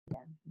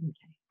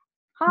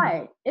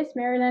Hi, it's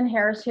Marilyn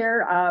Harris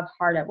here of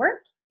Hard at Work,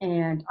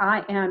 and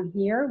I am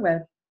here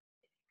with,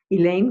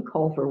 Elaine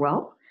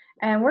Culverwell.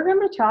 and we're going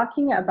to be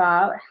talking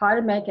about how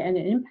to make an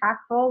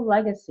impactful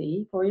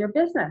legacy for your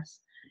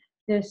business.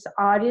 This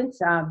audience,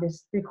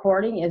 this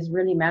recording is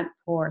really meant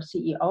for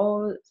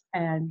CEOs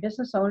and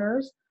business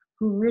owners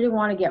who really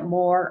want to get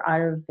more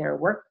out of their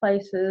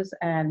workplaces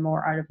and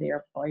more out of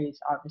their employees,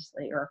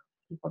 obviously, or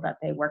people that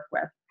they work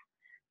with.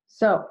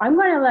 So I'm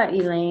going to let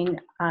Elaine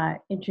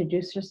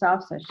introduce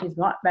herself, so she's a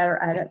lot better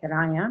at it than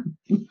I am.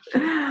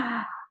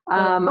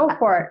 Go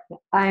for it.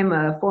 I'm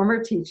a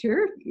former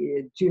teacher,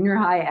 junior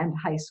high and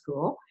high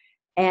school,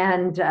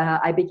 and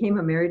I became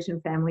a marriage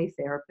and family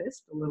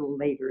therapist a little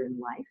later in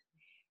life.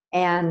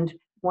 And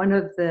one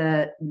of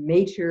the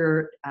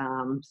major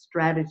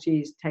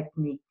strategies,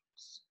 techniques,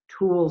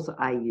 tools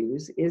I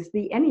use is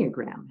the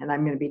Enneagram, and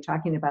I'm going to be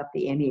talking about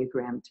the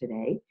Enneagram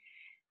today.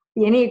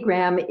 The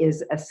Enneagram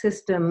is a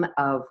system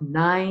of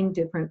 9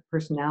 different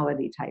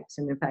personality types.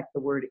 And in fact,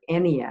 the word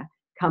Ennea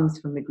comes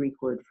from the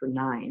Greek word for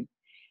 9.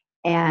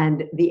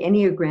 And the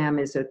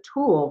Enneagram is a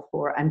tool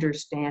for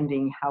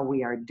understanding how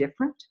we are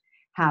different,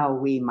 how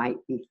we might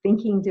be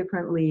thinking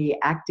differently,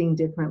 acting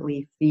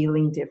differently,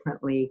 feeling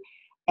differently,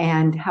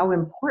 and how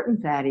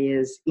important that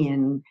is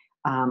in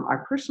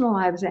our personal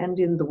lives and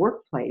in the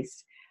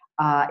workplace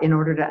in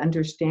order to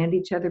understand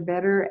each other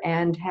better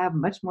and have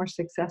much more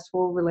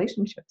successful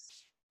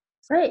relationships.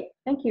 Great.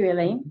 Thank you,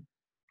 Elaine.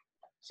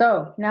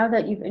 So now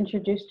that you've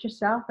introduced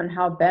yourself and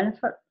how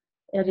benefit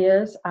it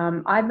is,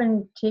 I've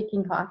been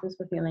taking classes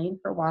with Elaine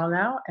for a while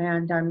now,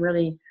 and I'm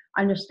really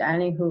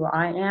understanding who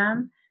I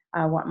am,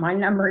 what my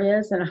number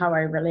is, and how I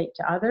relate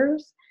to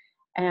others.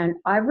 And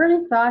I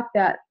really thought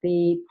that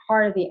the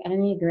part of the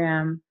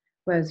Enneagram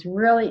was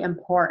really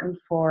important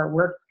for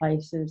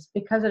workplaces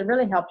because it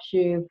really helps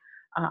you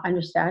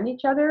understand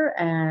each other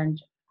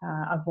and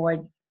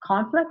avoid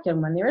conflict.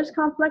 And when there is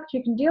conflict,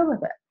 you can deal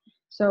with it.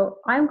 So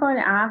I'm going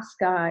to ask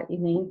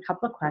Elaine a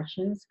couple of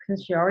questions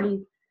because she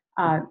already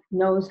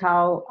knows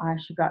how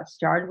she got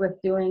started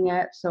with doing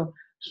it. So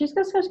she's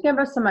just going to give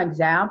us some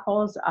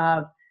examples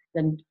of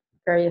the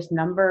various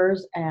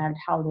numbers and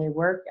how they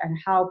work and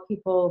how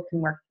people can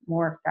work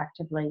more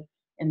effectively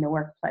in the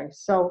workplace.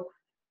 So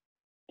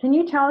can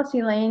you tell us,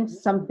 Elaine,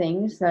 some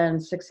things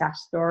and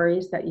success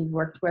stories that you've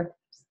worked with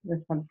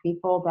some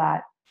people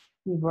that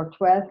you've worked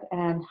with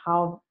and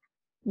how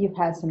you've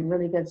had some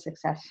really good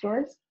success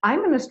stories? I'm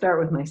going to start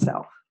with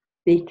myself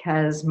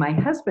because my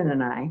husband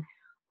and I,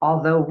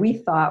 although we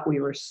thought we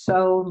were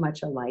so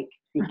much alike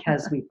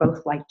because we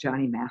both liked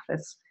Johnny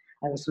Mathis,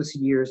 this was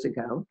years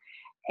ago,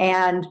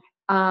 and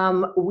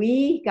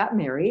we got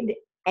married,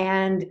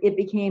 and it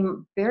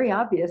became very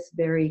obvious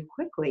very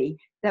quickly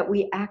that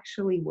we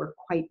actually were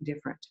quite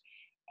different.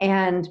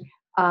 And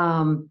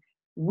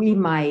we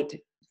might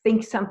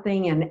think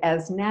something, and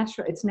it's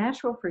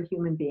natural for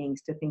human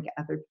beings to think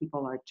other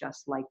people are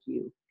just like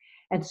you.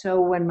 And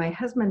so when my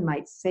husband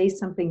might say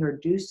something or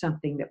do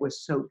something that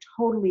was so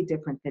totally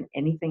different than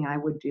anything I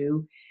would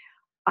do,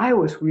 I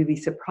was really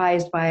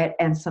surprised by it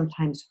and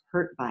sometimes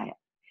hurt by it.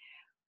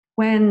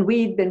 When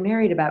we'd been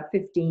married about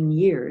 15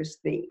 years,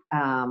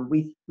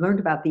 we learned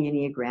about the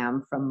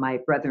Enneagram from my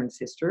brother and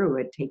sister who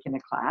had taken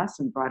a class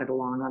and brought it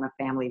along on a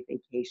family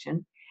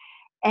vacation.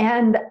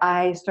 And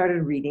I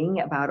started reading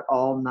about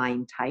all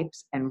 9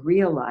 types and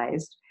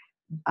realized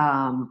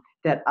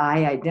that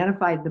I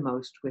identified the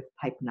most with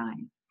type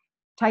 9.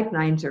 Type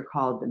 9s are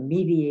called the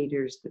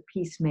mediators, the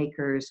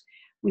peacemakers.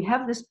 We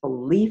have this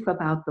belief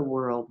about the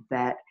world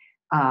that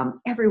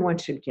everyone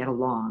should get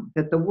along,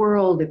 that the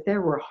world, if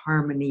there were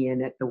harmony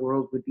in it, the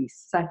world would be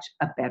such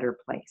a better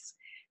place.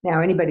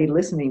 Now, anybody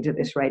listening to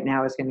this right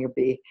now is going to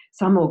be,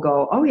 some will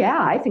go, oh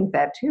yeah, I think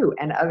that too.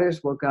 And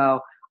others will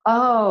go,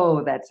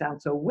 oh, that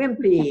sounds so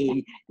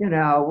wimpy.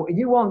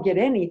 You won't get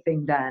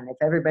anything done if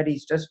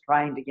everybody's just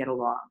trying to get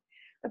along.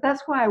 But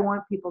that's why I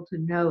want people to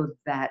know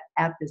that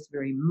at this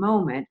very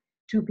moment,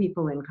 2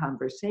 people in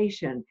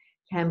conversation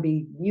can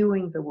be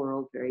viewing the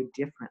world very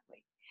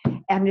differently.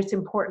 And it's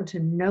important to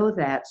know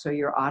that so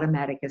your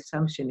automatic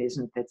assumption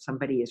isn't that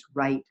somebody is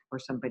right or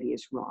somebody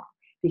is wrong,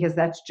 because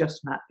that's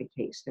just not the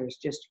case. There's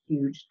just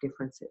huge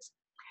differences.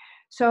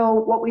 So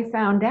what we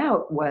found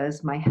out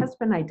was my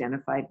husband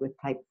identified with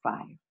type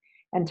 5.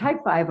 And type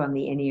 5 on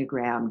the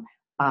Enneagram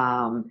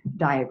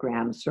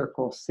diagram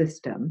circle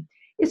system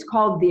is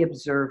called the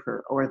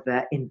observer or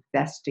the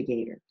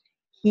investigator.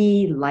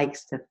 He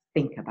likes to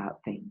think about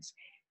things.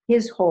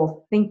 His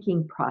whole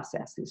thinking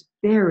process is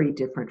very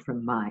different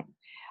from mine.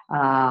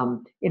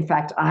 In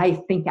fact,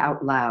 I think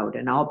out loud,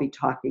 and I'll be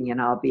talking and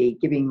I'll be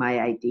giving my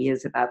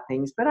ideas about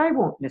things, but I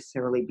won't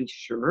necessarily be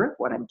sure of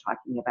what I'm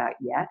talking about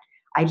yet.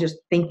 I just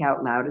think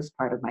out loud as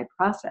part of my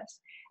process.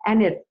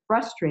 And it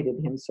frustrated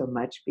him so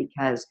much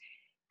because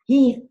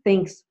he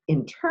thinks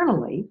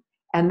internally,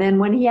 and then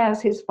when he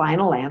has his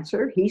final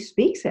answer, he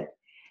speaks it.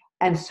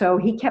 And so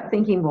he kept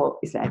thinking, well,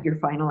 is that your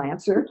final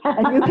answer?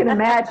 And you can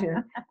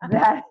imagine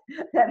that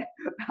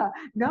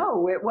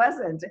no, it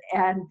wasn't.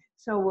 And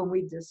so when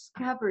we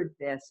discovered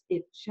this,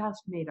 it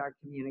just made our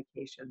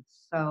communication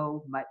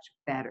so much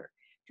better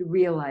to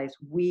realize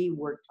we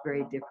worked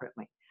very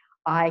differently.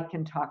 I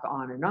can talk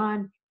on and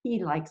on.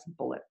 He likes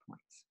bullet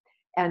points.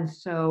 And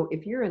so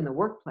if you're in the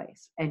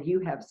workplace and you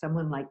have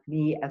someone like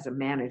me as a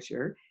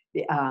manager,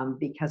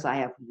 because I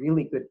have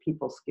really good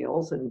people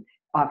skills, and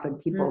often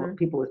people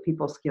with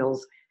people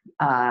skills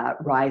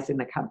rise in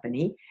the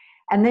company.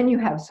 And then you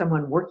have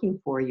someone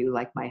working for you,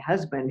 like my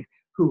husband,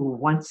 who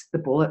wants the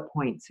bullet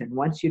points and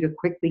wants you to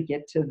quickly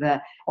get to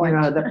the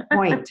the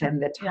point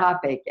and the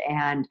topic,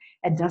 and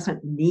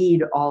doesn't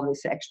need all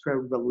this extra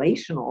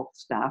relational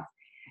stuff,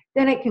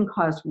 then it can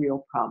cause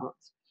real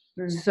problems.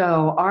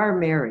 So our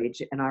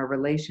marriage and our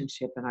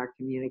relationship and our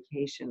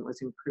communication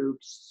was improved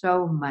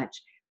so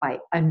much by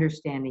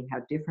understanding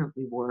how different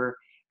we were,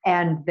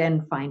 and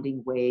then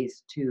finding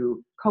ways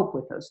to cope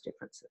with those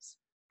differences.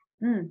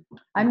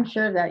 I'm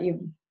sure that a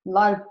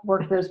lot of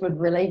workers would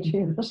relate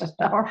to the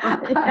story.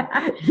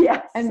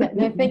 Yes. And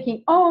they're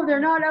thinking, oh, they're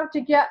not out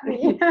to get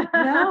me.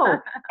 No.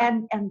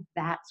 And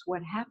that's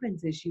what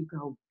happens is you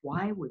go,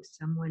 why would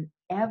someone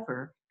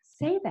ever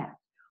say that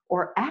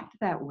or act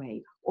that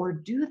way or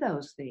do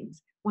those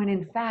things, when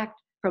in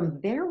fact, from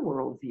their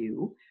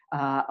worldview,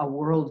 a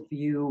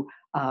worldview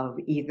of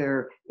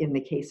either, in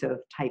the case of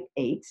type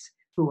 8s,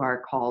 who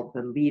are called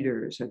the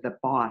leaders or the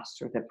boss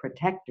or the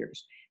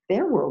protectors,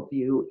 their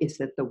worldview is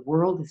that the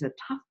world is a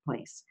tough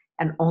place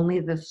and only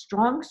the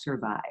strong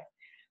survive.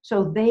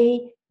 So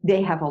they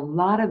have a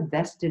lot of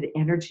vested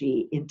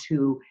energy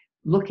into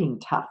looking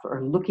tough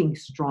or looking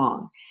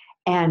strong.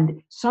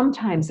 And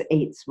sometimes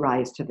 8s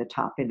rise to the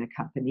top in a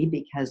company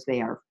because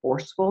they are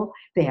forceful,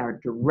 they are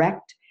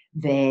direct,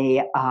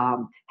 they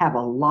have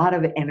a lot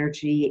of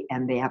energy,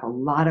 and they have a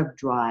lot of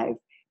drive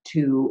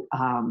to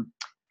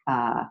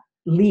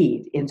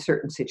lead in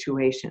certain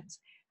situations.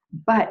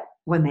 But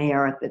when they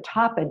are at the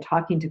top and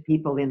talking to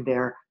people in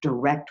their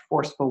direct,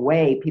 forceful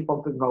way,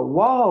 people can go,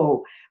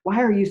 whoa, why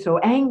are you so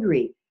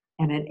angry?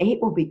 And an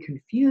 8 will be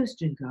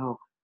confused and go,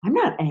 I'm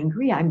not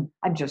angry, I'm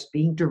just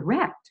being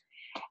direct.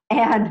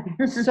 And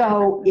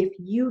so if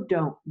you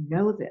don't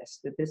know this,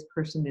 that this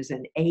person is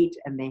an 8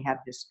 and they have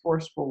this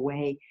forceful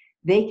way,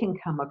 they can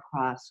come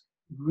across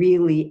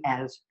really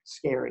as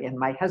scary. And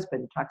my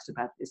husband talks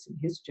about this in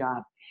his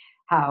job,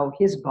 how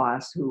his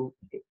boss, who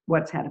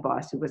once had a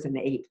boss who was an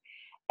 8,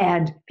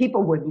 and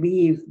people would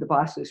leave the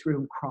boss's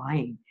room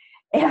crying.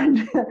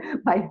 And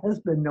my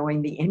husband,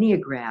 knowing the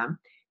Enneagram,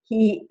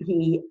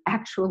 he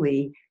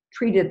actually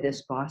treated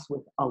this boss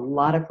with a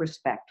lot of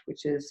respect,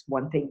 which is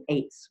one thing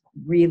 8s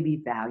really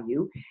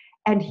value.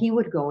 And he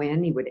would go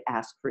in, he would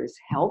ask for his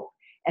help,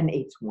 and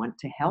 8s want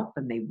to help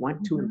and they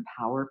want to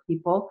empower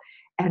people.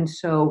 And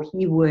so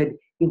he wouldn't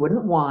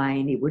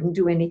whine, he wouldn't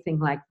do anything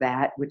like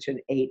that, which an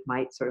 8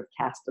 might sort of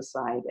cast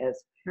aside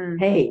as,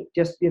 hey,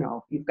 just,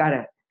 you've got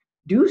to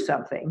do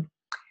something.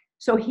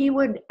 So he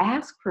would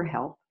ask for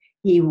help.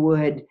 He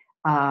would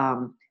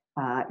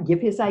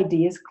give his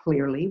ideas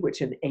clearly,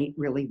 which an 8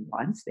 really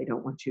wants. They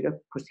don't want you to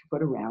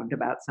pussyfoot around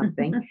about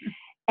something.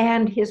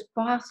 And his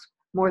boss,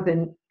 more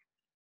than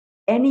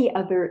any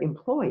other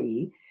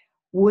employee,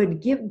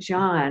 would give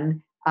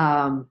John,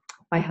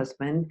 my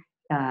husband,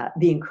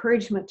 the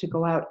encouragement to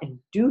go out and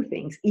do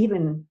things.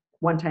 Even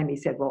one time he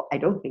said, well, I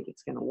don't think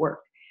it's going to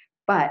work,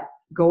 but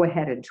go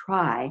ahead and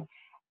try.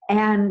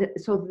 And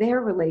so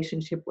their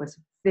relationship was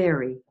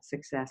very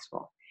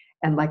successful.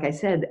 And like I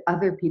said,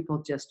 other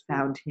people just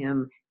found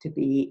him to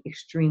be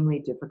extremely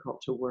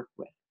difficult to work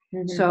with.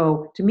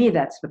 So to me,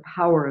 that's the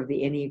power of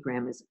the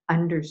Enneagram, is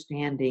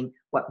understanding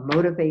what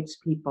motivates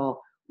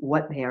people,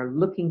 what they are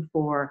looking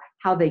for,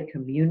 how they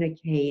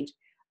communicate,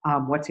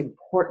 what's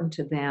important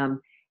to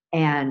them.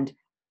 And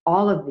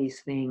all of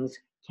these things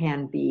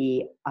can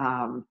be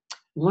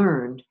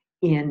learned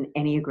in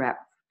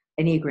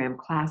Enneagram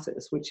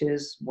classes, which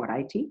is what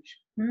I teach.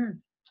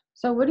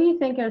 So what do you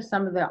think are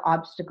some of the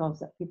obstacles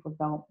that people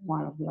don't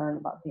want to learn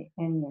about the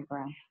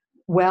Enneagram?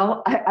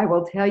 Well, I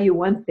will tell you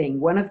one thing.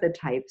 One of the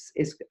types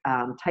is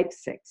type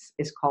 6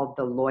 is called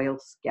the loyal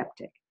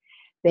skeptic.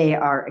 They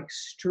are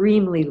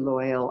extremely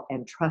loyal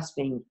and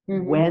trusting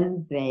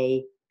when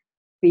they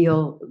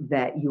feel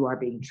that you are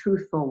being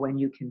truthful, when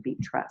you can be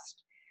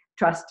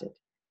trusted.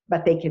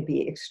 But they can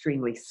be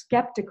extremely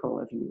skeptical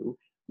of you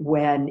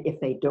if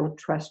they don't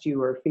trust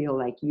you or feel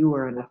like you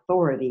are an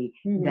authority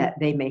that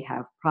they may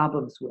have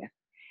problems with.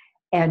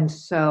 And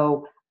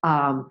so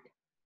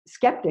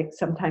skeptics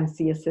sometimes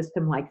see a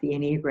system like the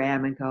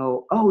Enneagram and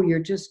go, oh, you're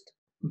just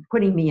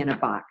putting me in a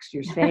box.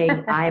 You're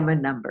saying I'm a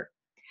number.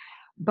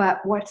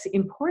 But what's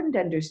important to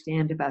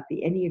understand about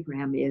the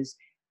Enneagram is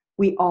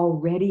we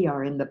already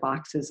are in the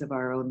boxes of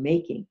our own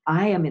making.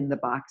 I am in the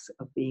box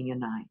of being a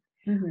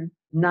 9.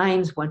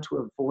 9s want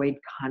to avoid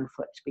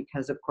conflict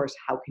because, of course,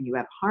 how can you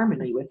have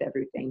harmony with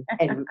everything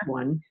and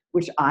one,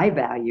 which I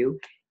value,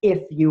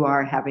 if you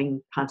are having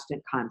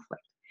constant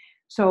conflict?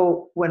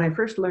 So when I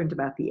first learned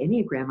about the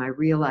Enneagram, I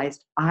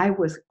realized I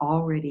was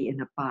already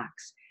in a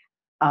box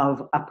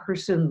of a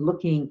person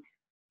looking,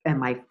 and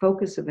my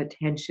focus of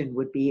attention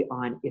would be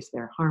on, is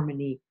there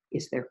harmony?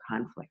 Is there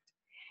conflict?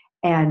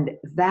 And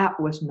that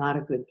was not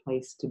a good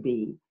place to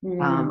be.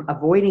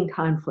 Avoiding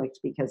conflict,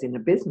 because in a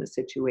business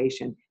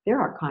situation, there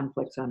are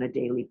conflicts on a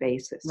daily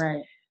basis.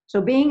 Right.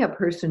 So being a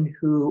person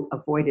who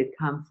avoided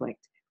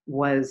conflict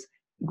was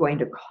going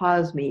to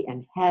cause me,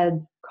 and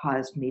had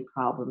caused me,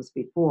 problems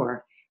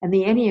before. And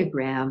the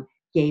Enneagram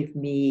gave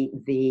me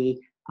the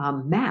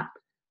map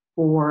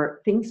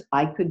for things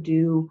I could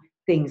do,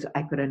 things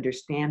I could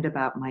understand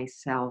about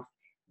myself,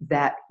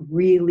 that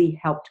really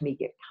helped me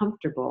get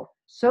comfortable,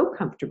 so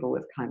comfortable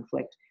with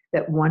conflict,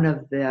 that one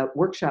of the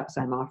workshops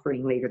I'm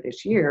offering later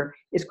this year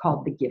is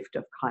called The Gift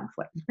of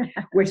Conflict,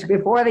 which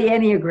before the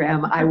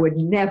Enneagram, I would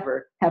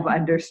never have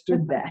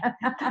understood that.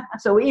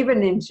 So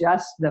even in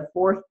just the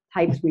 4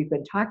 types we've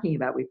been talking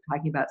about, we're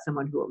talking about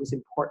someone who it was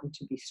important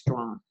to be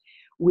strong.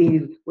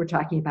 We're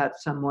talking about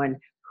someone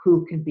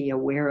who can be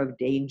aware of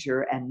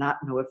danger and not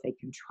know if they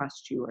can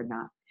trust you or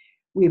not.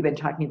 We've been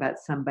talking about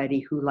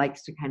somebody who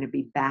likes to kind of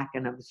be back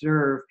and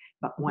observe,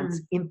 but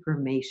wants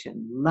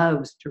information,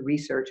 loves to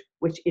research,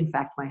 which in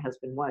fact my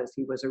husband was.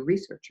 He was a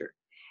researcher.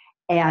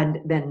 And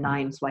then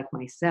 9s like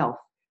myself,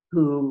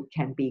 who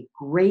can be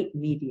great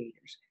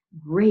mediators,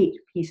 great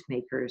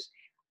peacemakers,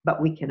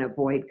 but we can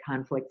avoid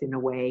conflict in a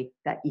way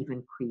that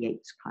even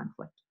creates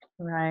conflict.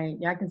 Right.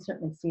 Yeah, I can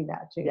certainly see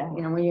that too. Yeah.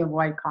 You know, when you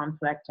avoid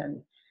conflict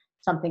and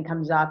something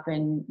comes up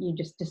and you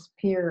just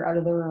disappear out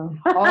of the room.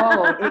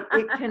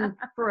 It can,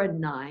 for a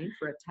 9,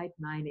 for a type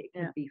 9, it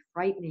can be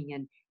frightening,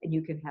 and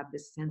you can have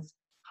this sense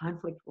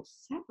conflict will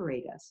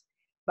separate us.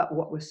 But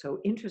what was so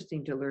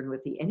interesting to learn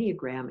with the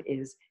Enneagram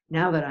is,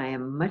 now that I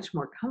am much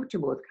more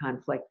comfortable with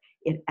conflict,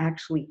 it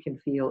actually can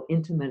feel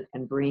intimate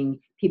and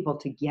bring people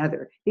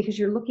together, because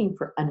you're looking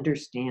for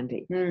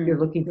understanding. You're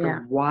looking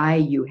for why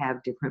you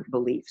have different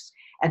beliefs.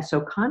 And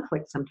so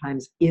conflict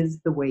sometimes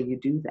is the way you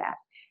do that.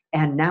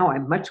 And now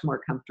I'm much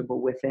more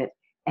comfortable with it.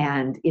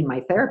 And in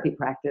my therapy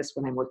practice,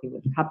 when I'm working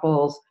with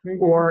couples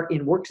or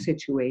in work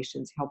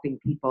situations, helping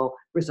people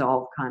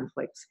resolve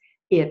conflicts,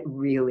 it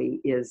really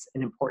is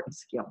an important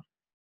skill.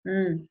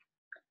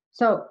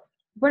 So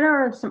what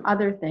are some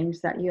other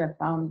things that you have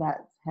found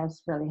that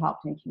has really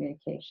helped in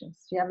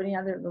communications? Do you have any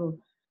other little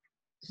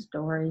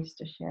stories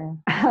to share?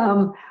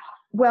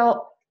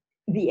 Well,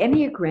 the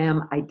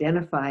Enneagram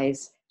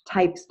identifies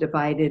types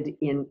divided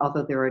in,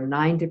 although there are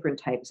 9 different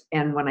types.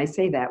 And when I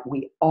say that,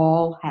 we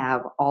all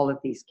have all of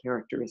these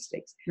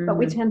characteristics, but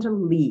we tend to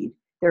lead.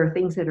 There are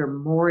things that are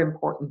more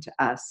important to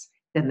us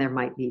than there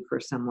might be for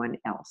someone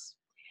else.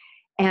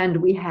 And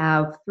we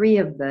have 3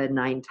 of the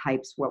 9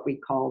 types, what we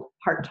call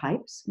heart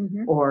types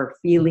or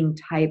feeling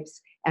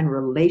types, and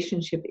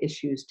relationship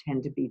issues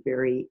tend to be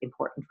very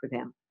important for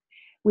them.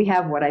 We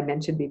have what I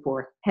mentioned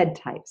before, head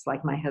types,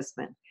 like my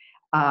husband,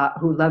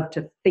 who love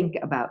to think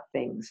about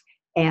things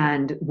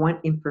and want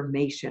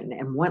information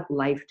and want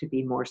life to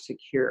be more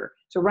secure.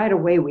 So right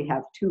away, we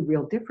have 2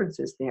 real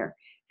differences there.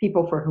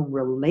 People for whom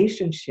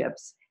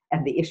relationships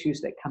and the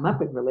issues that come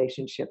up in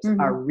relationships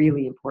are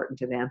really important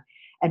to them,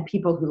 and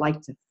people who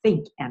like to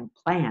think and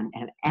plan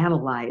and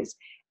analyze,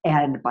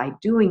 and by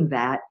doing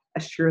that,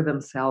 assure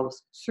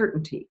themselves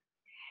certainty.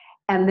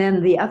 And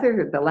then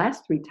the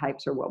last 3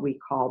 types are what we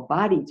call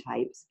body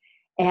types.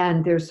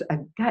 And there's a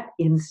gut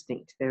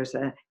instinct. There's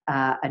a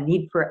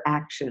need for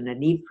action, a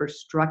need for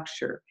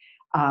structure,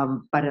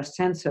 but a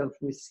sense of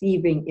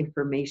receiving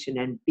information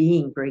and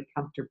being very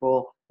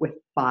comfortable with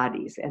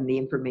bodies and the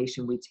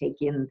information we take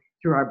in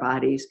through our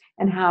bodies,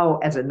 and how,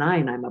 as a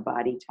 9, I'm a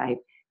body type,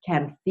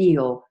 can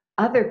feel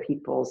other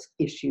people's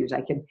issues.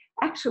 I can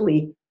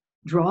actually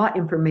draw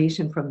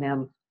information from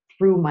them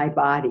through my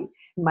body.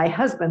 My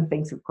husband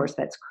thinks, of course,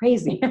 that's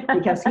crazy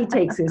because he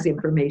takes his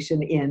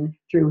information in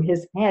through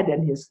his head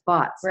and his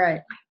thoughts.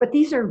 Right. But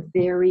these are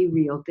very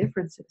real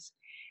differences.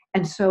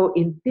 And so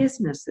in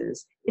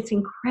businesses, it's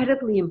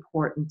incredibly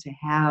important to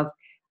have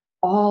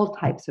all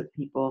types of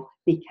people,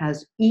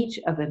 because each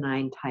of the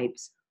 9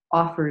 types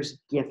offers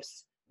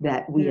gifts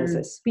that we as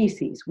a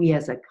species, we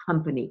as a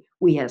company,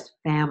 we as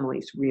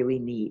families really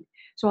need.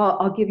 So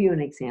I'll give you an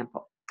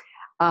example.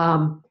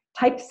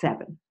 Type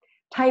 7.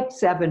 Type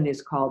 7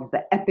 is called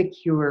the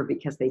epicure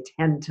because they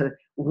tend to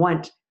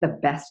want the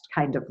best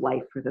kind of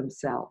life for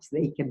themselves.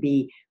 They can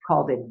be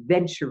called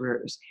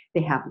adventurers.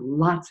 They have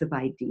lots of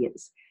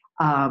ideas.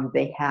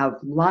 They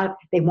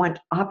want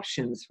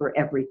options for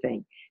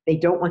everything. They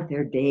don't want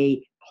their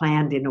day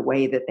planned in a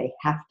way that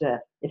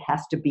it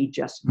has to be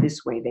just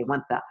this way. They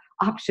want the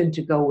option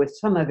to go with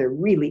some other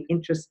really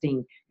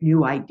interesting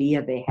new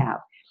idea they have.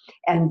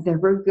 And they're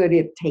very good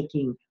at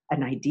taking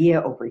an idea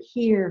over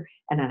here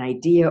and an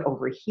idea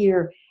over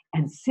here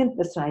and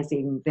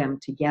synthesizing them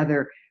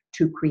together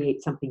to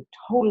create something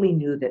totally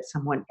new that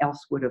someone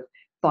else would have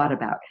thought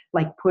about,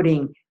 like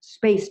putting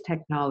space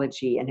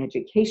technology and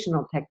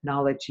educational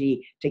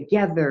technology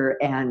together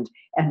and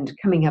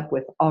coming up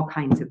with all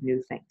kinds of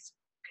new things.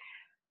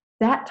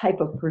 that type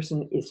of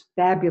person is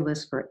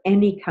fabulous for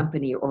any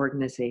company or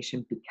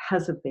organization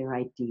because of their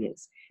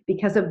ideas,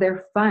 because of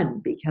their fun,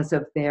 because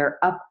of their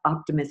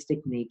optimistic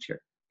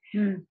nature.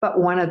 But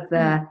one of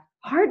the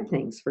hard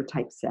things for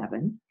type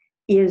 7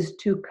 is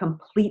to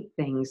complete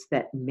things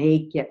that may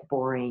get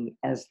boring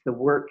as the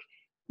work,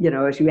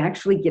 as you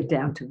actually get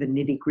down to the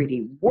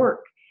nitty-gritty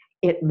work,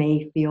 it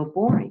may feel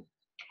boring.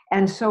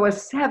 And so a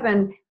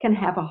 7 can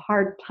have a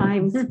hard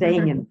time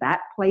staying in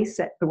that place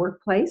at the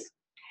workplace.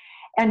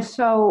 And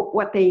so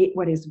what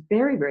is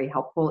very, very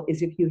helpful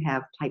is if you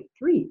have type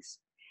 3s.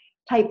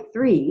 Type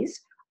 3s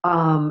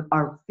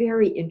are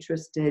very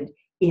interested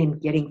in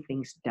getting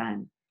things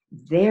done.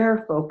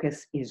 Their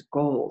focus is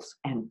goals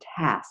and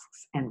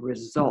tasks and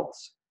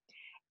results.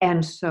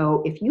 And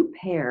so if you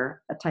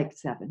pair a type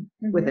 7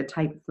 with a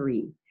type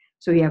 3,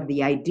 so you have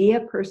the idea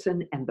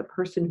person and the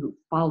person who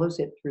follows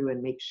it through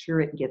and makes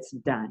sure it gets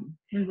done.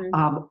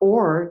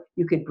 Or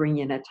you could bring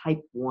in a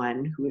type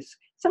 1 who is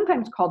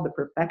sometimes called the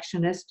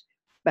perfectionist,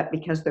 but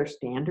because their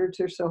standards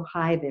are so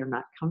high, they're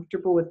not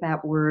comfortable with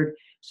that word.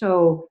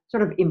 So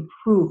sort of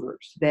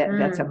improvers,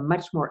 that's a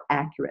much more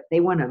accurate. They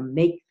want to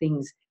make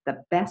things the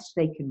best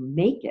they can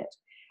make it.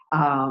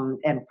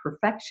 And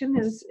perfection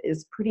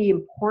is pretty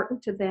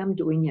important to them,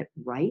 doing it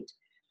right.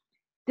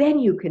 Then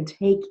you can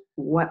take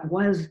what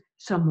was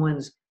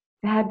someone's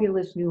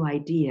fabulous new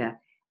idea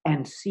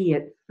and see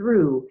it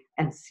through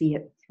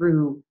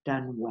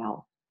done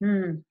well.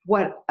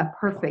 What a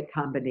perfect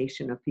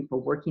combination of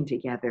people working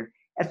together,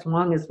 as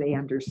long as they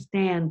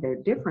understand their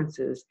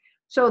differences.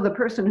 So the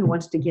person who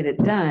wants to get it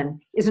done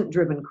isn't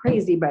driven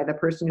crazy by the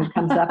person who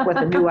comes up with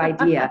a new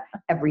idea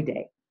every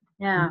day.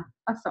 Yeah,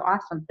 that's so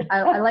awesome.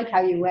 I like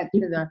how you went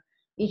through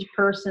each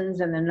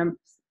person's and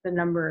the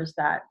numbers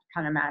that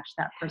kind of match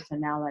that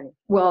personality.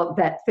 Well,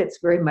 that fits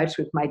very much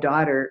with my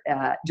daughter.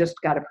 Just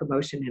got a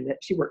promotion in that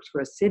she works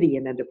for a city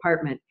in a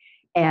department,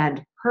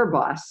 and her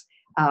boss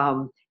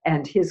and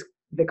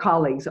the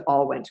colleagues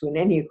all went to an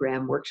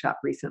Enneagram workshop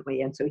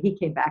recently. And so he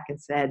came back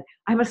and said,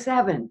 I'm a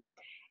 7.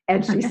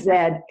 And she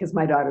said, because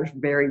my daughter's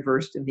very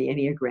versed in the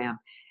Enneagram,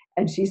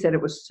 and she said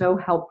it was so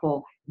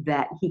helpful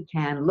that he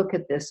can look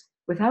at this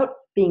without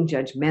being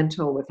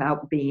judgmental,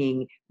 without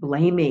being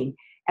blaming.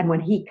 And when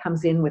he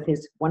comes in with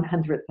his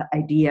 100th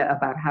idea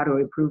about how to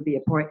improve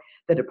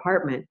the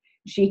department,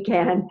 she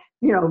can,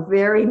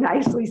 very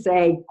nicely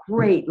say,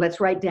 great, let's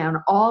write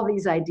down all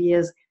these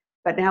ideas,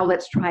 but now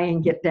let's try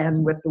and get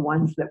done with the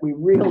ones that we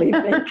really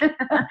think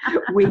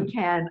we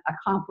can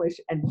accomplish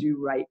and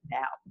do right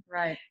now.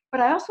 Right.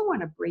 But I also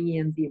want to bring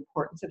in the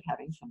importance of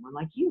having someone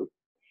like you.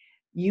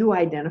 You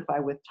identify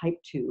with type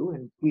 2,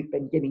 and we've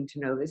been getting to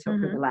know this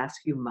over the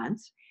last few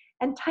months.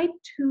 And type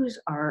 2s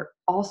are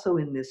also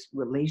in this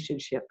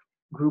relationship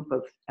group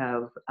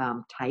of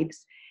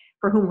types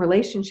for whom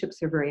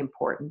relationships are very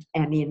important.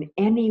 And in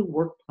any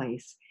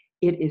workplace,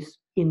 it is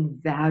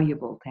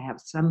invaluable to have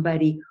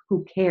somebody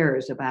who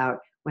cares about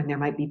when there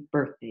might be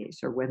birthdays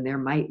or when there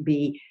might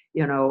be,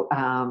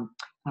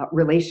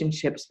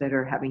 relationships that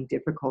are having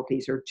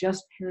difficulties, or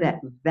just that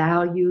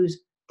values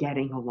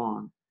getting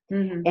along.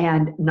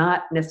 And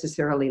not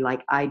necessarily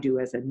like I do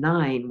as a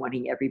 9,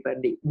 wanting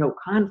everybody, no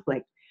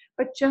conflict,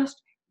 but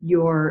just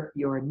your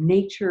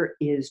nature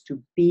is to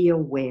be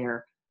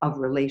aware of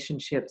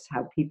relationships,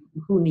 how people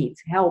who needs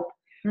help,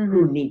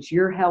 who needs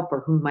your help,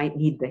 or who might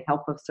need the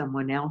help of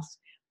someone else.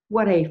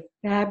 What a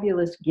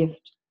fabulous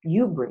gift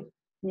you bring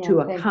to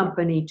a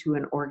company, to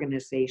an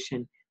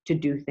organization, to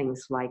do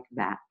things like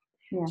that.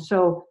 Yeah.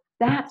 So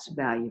that's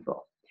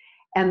valuable.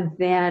 And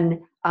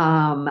then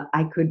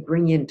I could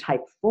bring in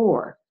type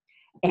 4.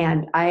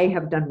 And I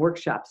have done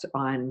workshops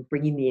on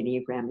bringing the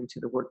Enneagram into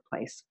the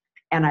workplace.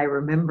 And I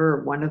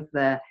remember one of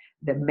the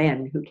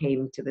men who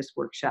came to this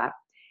workshop,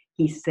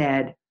 he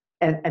said,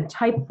 and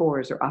type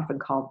 4s are often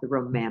called the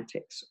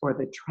romantics or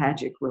the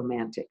tragic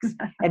romantics.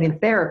 And in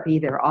therapy,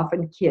 there are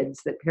often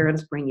kids that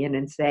parents bring in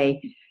and say,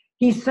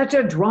 he's such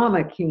a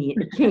drama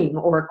king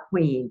or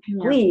queen.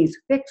 Please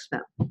fix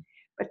them.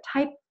 But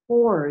type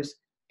 4s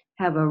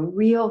have a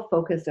real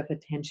focus of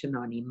attention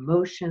on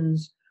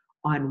emotions,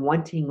 on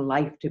wanting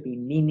life to be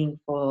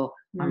meaningful,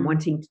 on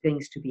wanting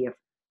things to be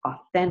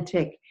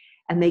authentic.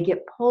 And they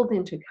get pulled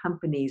into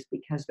companies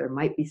because there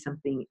might be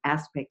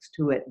aspects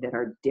to it that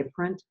are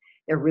different.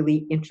 They're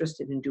really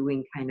interested in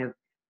doing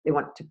they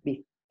want to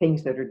be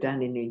things that are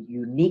done in a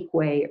unique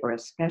way or a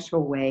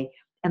special way.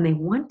 And they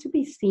want to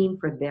be seen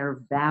for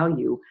their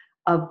value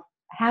of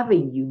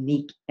having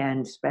unique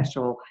and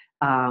special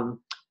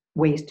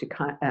ways to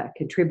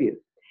contribute.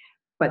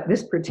 But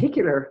this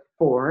particular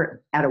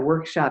 4 at a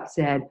workshop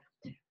said,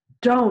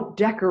 don't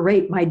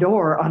decorate my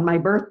door on my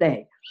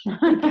birthday.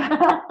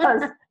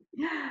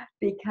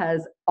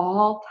 Because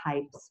all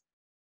types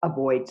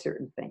avoid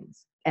certain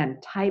things.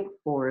 And type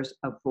 4s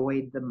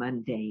avoid the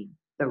mundane,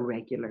 the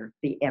regular,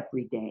 the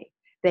everyday.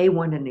 They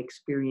want an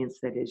experience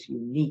that is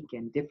unique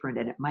and different.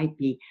 And it might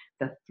be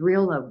the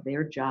thrill of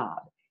their job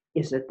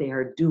is that they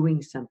are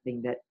doing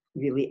something that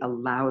really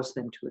allows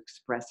them to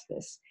express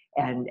this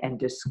and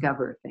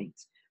discover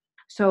things.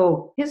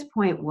 So his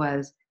point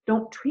was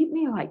don't treat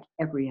me like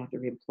every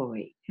other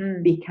employee,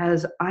 Mm.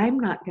 because I'm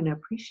not going to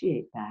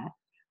appreciate that.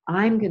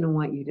 I'm going to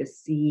want you to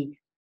see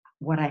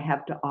what I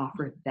have to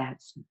offer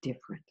that's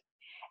different.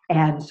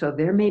 And so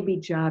there may be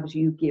jobs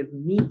you give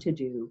me to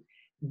do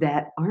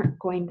that aren't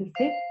going to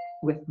fit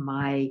with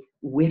my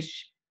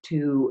wish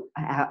to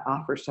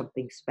offer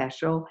something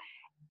special.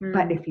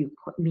 But Mm. if you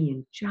put me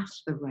in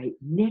just the right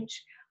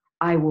niche,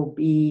 I will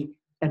be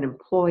an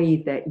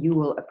employee that you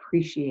will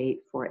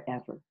appreciate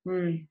forever.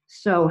 Mm.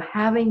 So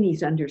having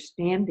these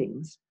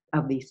understandings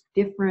of these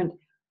different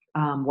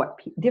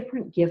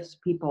different gifts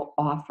people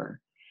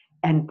offer,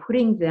 and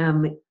putting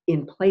them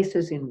in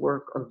places in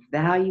work or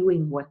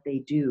valuing what they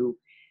do,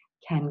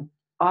 can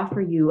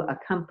offer you a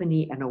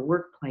company and a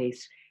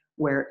workplace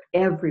where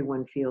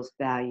everyone feels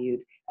valued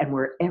and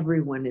where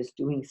everyone is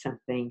doing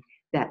something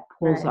that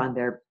pulls Right. on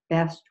their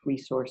best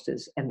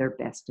resources and their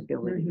best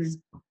abilities.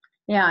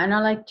 Yeah, and I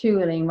like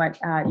too, Elaine, what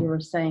you were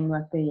saying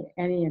with the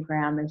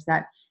Enneagram is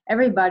that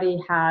everybody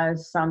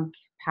has some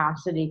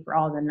capacity for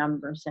all the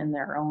numbers in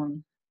their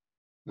own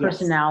Yes.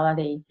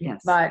 personality,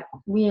 Yes. but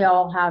we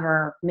all have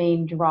our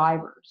main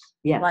drivers.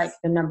 Yes. Like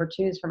the number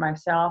 2s for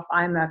myself,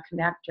 I'm a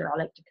connector. I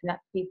like to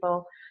connect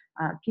people,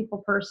 people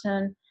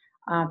person,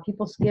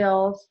 people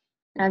skills.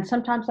 And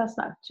sometimes that's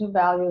not too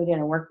valued in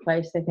a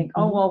workplace. They think,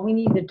 oh, well, we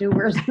need the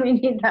doers. We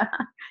need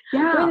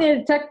we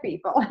need tech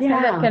people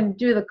that can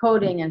do the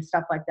coding and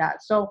stuff like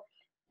that. So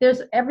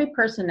there's every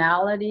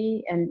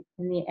personality, and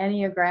the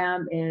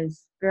Enneagram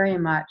is very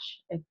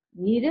much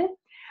needed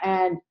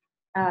and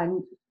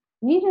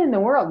needed in the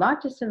world, not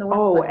just in the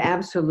workplace. Oh,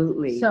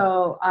 absolutely.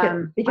 So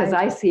because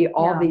I see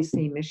all these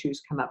same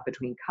issues come up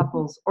between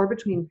couples or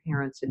between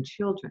parents and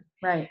children.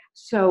 Right.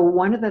 So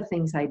one of the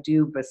things I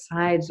do,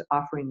 besides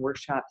offering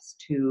workshops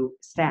to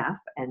staff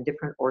and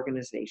different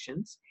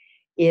organizations,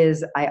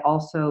 is I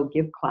also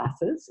give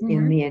classes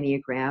in the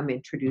Enneagram,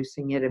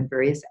 introducing it in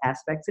various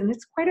aspects. And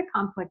it's quite a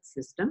complex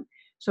system.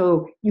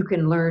 So you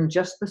can learn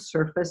just the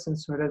surface and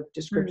sort of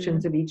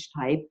descriptions of each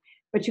type,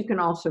 but you can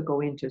also go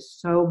into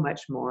so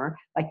much more.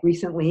 Like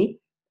recently,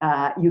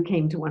 you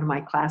came to one of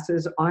my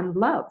classes on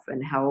love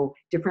and how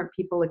different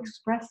people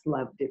express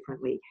love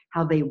differently,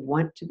 how they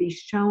want to be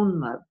shown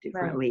love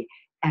differently,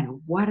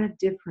 and what a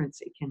difference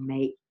it can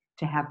make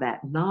to have that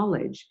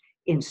knowledge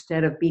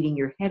instead of beating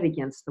your head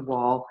against the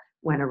wall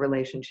when a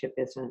relationship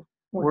isn't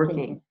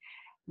working.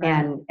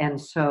 Right.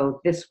 And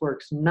so this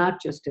works not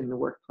just in the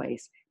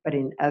workplace, but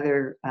in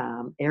other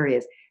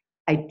areas.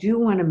 I do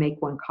want to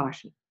make one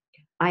caution.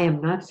 I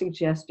am not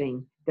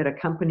suggesting that a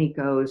company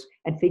goes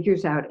and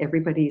figures out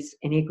everybody's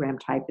Enneagram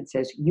type and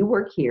says, you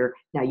work here,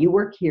 now you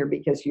work here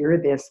because you're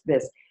this.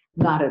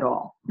 Not at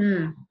all.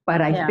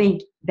 But I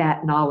think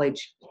that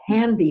knowledge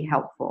can be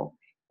helpful.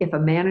 If a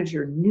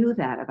manager knew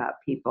that about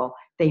people,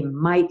 they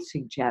might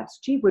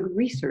suggest, gee, would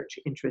research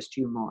interest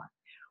you more?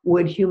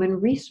 Would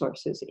human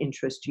resources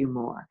interest you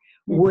more?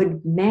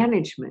 Would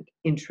management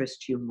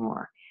interest you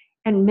more?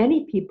 And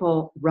many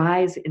people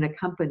rise in a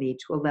company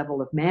to a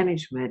level of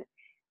management,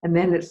 and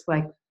then it's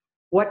like,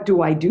 what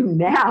do I do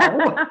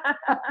now?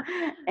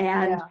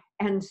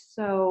 And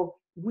so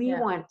we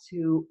want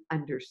to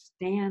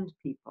understand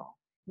people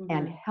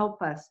and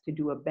help us to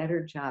do a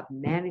better job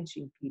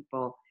managing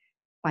people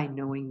by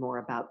knowing more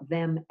about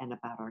them and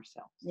about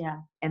ourselves.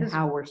 And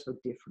how we're so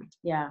different.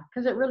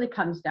 Because it really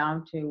comes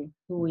down to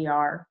who we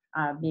are,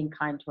 being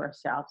kind to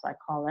ourselves, I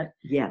call it.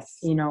 Yes.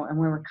 You know, and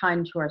when we're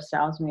kind to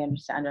ourselves and we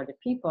understand other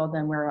people,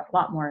 then we're a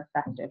lot more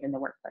effective in the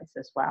workplace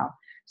as well.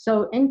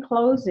 So in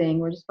closing,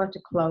 we're just about to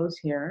close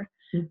here.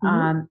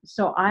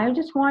 So I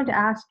just wanted to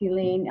ask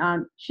Elaine,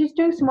 she's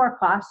doing some more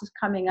classes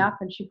coming up,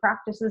 and she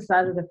practices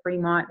out of the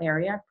Fremont,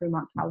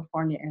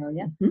 California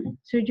area.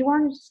 So do you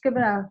want to just give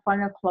it a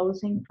final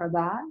closing for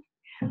that?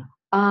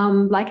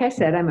 Like I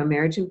said, I'm a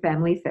marriage and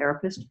family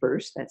therapist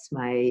first. That's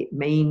my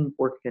main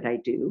work that I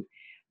do.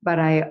 But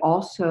I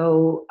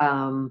also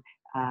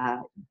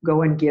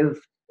go and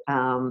give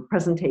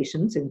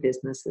presentations in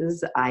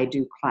businesses. I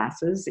do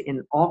classes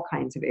in all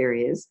kinds of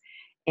areas.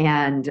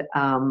 And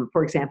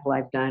for example,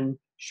 I've done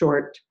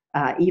short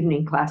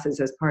evening classes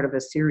as part of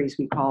a series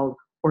we call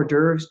Hors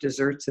d'oeuvres,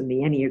 Desserts, and the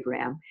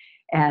Enneagram.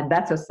 And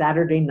that's a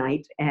Saturday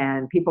night,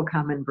 and people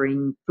come and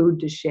bring food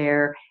to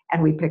share,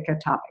 and we pick a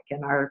topic.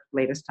 And our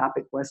latest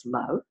topic was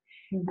love.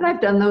 And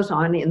I've done those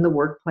on in the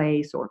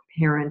workplace or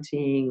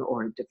parenting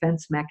or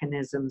defense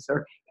mechanisms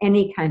or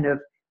any kind of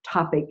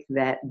topic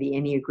that the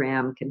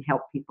Enneagram can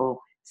help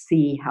people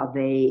see how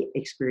they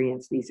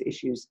experience these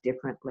issues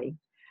differently.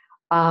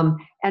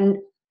 And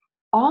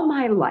all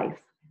my life,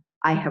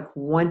 I have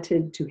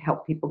wanted to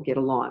help people get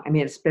along. I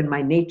mean, it's been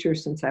my nature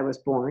since I was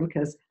born,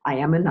 because I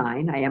am a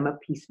 9, I am a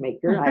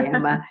peacemaker, I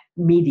am a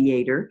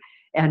mediator.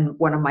 And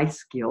one of my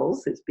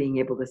skills is being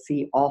able to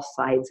see all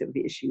sides of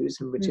the issues,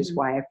 and which is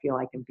why I feel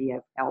I can be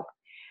of help.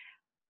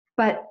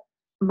 But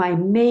my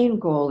main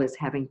goal is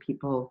having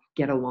people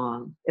get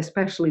along,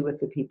 especially with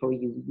the people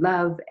you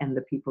love and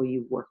the people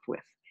you work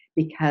with.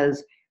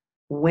 Because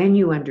when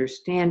you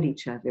understand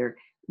each other,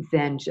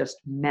 then just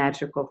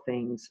magical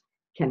things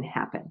can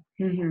happen.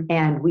 Mhm.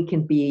 And we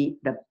can be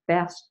the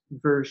best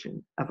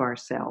version of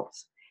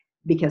ourselves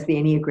because the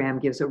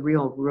Enneagram gives a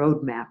real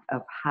roadmap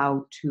of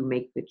how to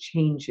make the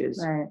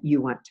changes Right.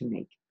 you want to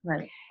make.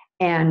 Right.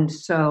 And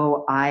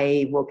so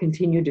I will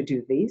continue to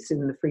do these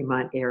in the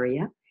Fremont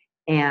area.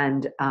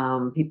 And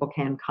people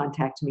can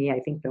contact me. I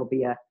think there'll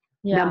be a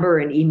Yeah. number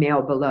and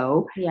email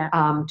below Yeah.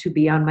 to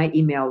be on my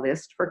email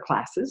list for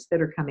classes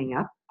that are coming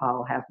up.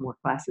 I'll have more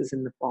classes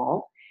in the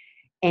fall.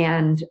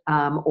 And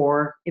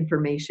or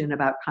information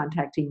about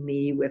contacting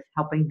me with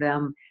helping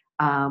them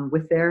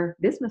with their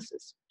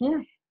businesses.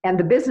 Yeah. And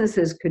the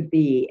businesses could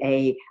be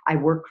I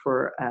work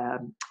for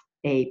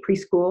a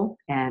preschool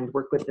and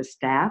work with the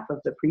staff of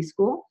the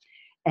preschool.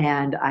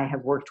 And I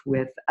have worked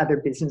with other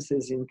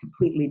businesses in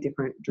completely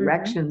different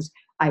directions.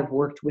 I've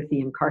worked with the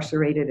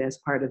incarcerated as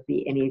part of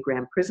the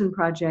Enneagram Prison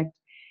Project.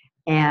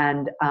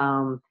 And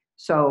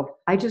so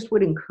I just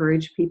would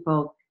encourage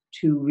people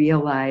to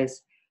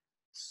realize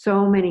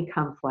so many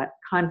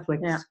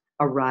conflicts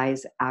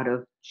arise out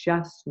of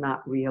just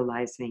not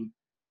realizing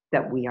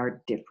that we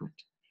are different.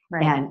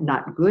 Right. And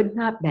not good,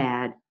 not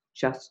bad,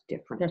 just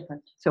different.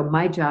 Different. So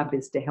my job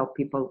is to help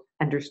people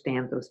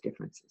understand those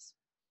differences.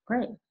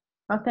 Great.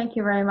 Well, thank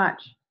you very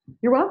much.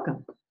 You're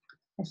welcome.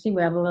 I see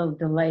we have a little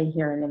delay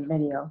here in the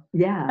video.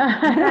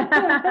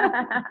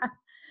 Yeah.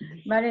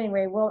 But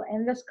anyway, we'll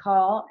end this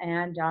call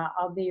and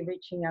I'll be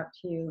reaching out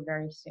to you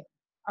very soon.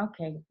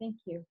 Okay, thank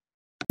you.